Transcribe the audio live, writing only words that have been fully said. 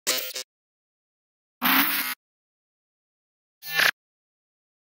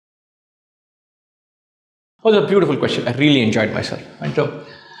was a beautiful question. I really enjoyed myself. Right? So,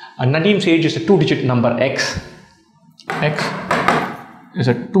 Nadeem's age is a 2-digit number x. X is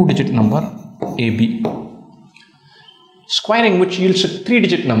a 2-digit number AB. Squaring which yields a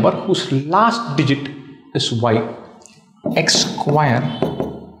 3-digit number whose last digit is y. X square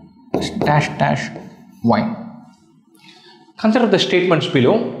is dash dash y. Consider the statements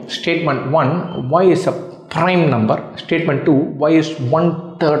below. Statement 1, y is a prime number. Statement 2, y is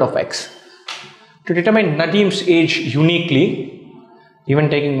 1/3 of x. To determine Nadeem's age uniquely, even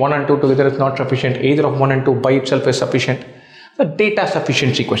taking 1 and 2 together is not sufficient. Either of 1 and 2 by itself is sufficient. The data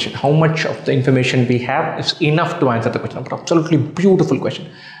sufficiency question. How much of the information we have is enough to answer the question? Absolutely beautiful question.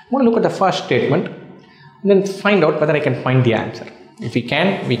 I want to look at the first statement and then find out whether I can find the answer. If we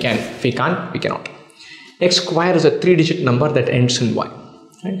can, we can. If we can't, we cannot. X square is a 3-digit number that ends in y.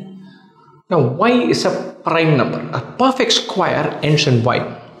 Right? Now, y is a prime number. A perfect square ends in y.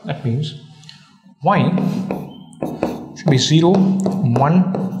 That means y should be 0, 1,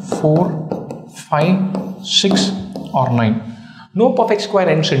 4, 5, 6 or 9. No perfect square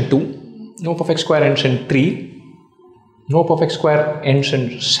ends in 2. No perfect square ends in 3. No perfect square ends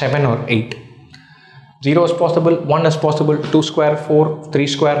in 7 or 8. 0 is possible, 1 is possible, 2 square 4, 3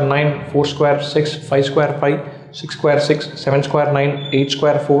 square 9, 4 square 6, 5 square 5, 6 square 6, 7 square 9, 8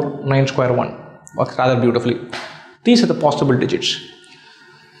 square 4, 9 square 1. Works rather beautifully. These are the possible digits.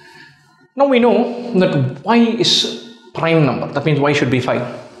 Now we know that y is prime number. That means y should be 5.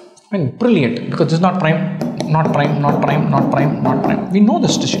 I mean, brilliant, because this is not prime, not prime, not prime, not prime, not prime. We know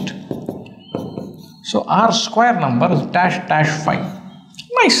this digit. So our square number is dash dash 5.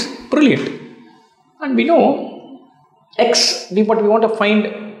 Nice, brilliant. And we know x, what we want to find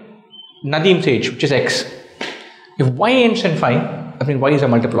Nadeem's age, which is x. If y ends in 5, that means y is a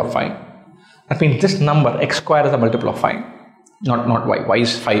multiple of 5. That means this number, x square, is a multiple of 5. Not y. Y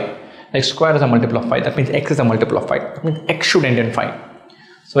is 5. X square is a multiple of 5. That means x is a multiple of 5. That means x should end in 5.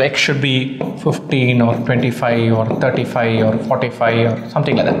 So x should be 15 or 25 or 35 or 45 or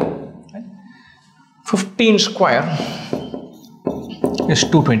something like that. Right? 15 square is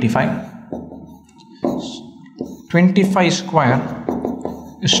 225. 25 square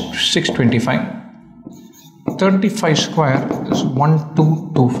is 625. 35 square is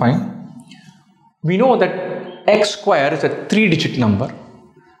 1225. We know that x square is a 3-digit number.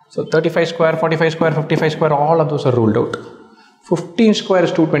 So 35 square, 45 square, 55 square, all of those are ruled out. 15 square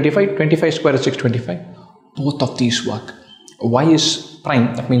is 225, 25 square is 625. Both of these work. Y is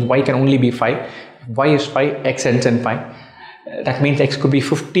prime, that means y can only be 5. If y is 5, x ends in 5. That means x could be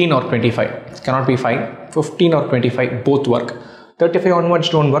 15 or 25. It cannot be 5. 15 or 25, both work. 35 onwards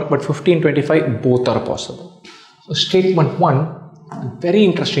don't work, but 15, 25, both are possible. So statement 1, very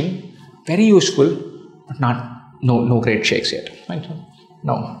interesting, very useful, but no great shakes yet. Right?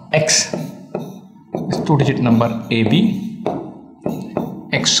 Now x is 2-digit number AB.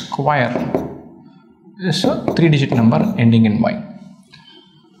 X square is a 3-digit number ending in y.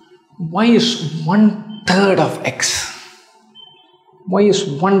 Y is 1/3 of x. Y is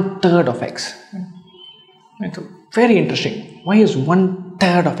 1/3 of x. Right? So very interesting. Y is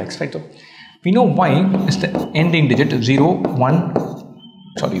 1/3 of x. Right? So we know y is the ending digit 0,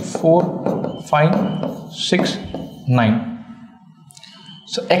 4, 5, 6, 9.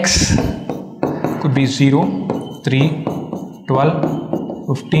 So x could be 0, 3, 12,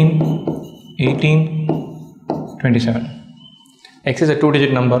 15, 18, 27. X is a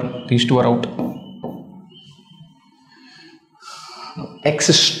 2-digit number. These two are out. X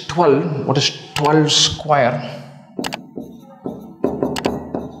is 12. What is 12 square?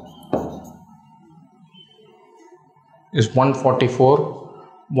 Is 144.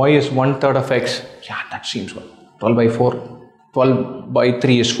 Y is 1/3 of x. Yeah, that seems well. 12 by 4. 12 by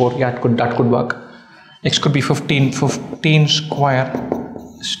 3 is 4. Yeah, that could work. X could be 15. 15 square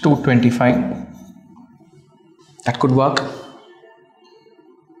is 225. That could work.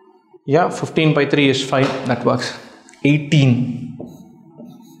 Yeah, 15 by 3 is 5. That works. 18.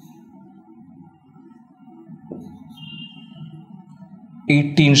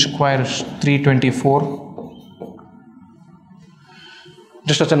 18 square is 324.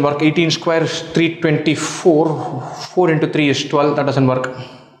 This doesn't work. 18 square is 324. 4 into 3 is 12. That doesn't work.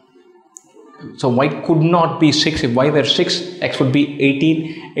 So y could not be 6. If y were 6, x would be 18.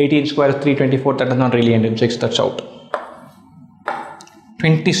 18 square is 324. That does not really end in 6. That's out.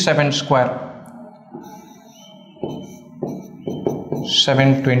 27 square,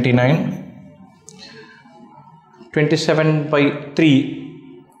 729. 27 by 3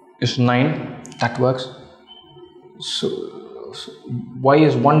 is 9. That works. So y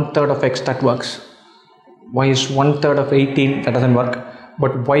is 1/3 of x. That works. Y is 1/3 of 18. That doesn't work.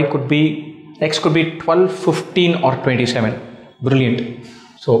 But y could be X could be 12, 15 or 27. Brilliant.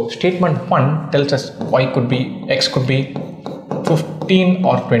 So statement 1 tells us X could be 15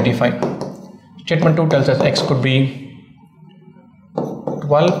 or 25. Statement 2 tells us X could be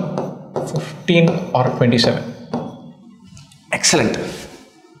 12, 15 or 27. Excellent.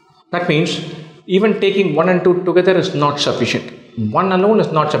 That means even taking 1 and 2 together is not sufficient. 1 alone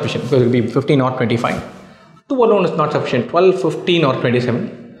is not sufficient because it will be 15 or 25. 2 alone is not sufficient, 12, 15 or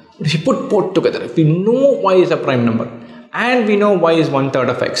 27. But if you put both together, if we know y is a prime number and we know y is 1/3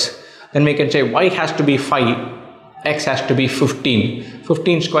 of x, then we can say y has to be 5, x has to be 15.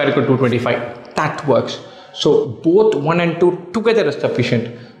 15 square equal to 25. That works. So both 1 and 2 together is sufficient.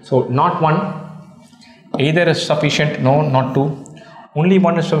 So not 1, either is sufficient, no, not 2. Only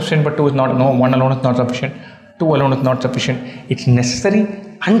 1 is sufficient but 2 is not, no, 1 alone is not sufficient. 2 alone is not sufficient. It's necessary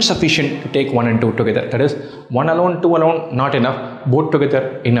and sufficient to take 1 and 2 together. That is 1 alone, 2 alone, not enough. Both together,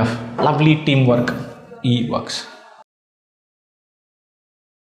 enough. Lovely teamwork. E works.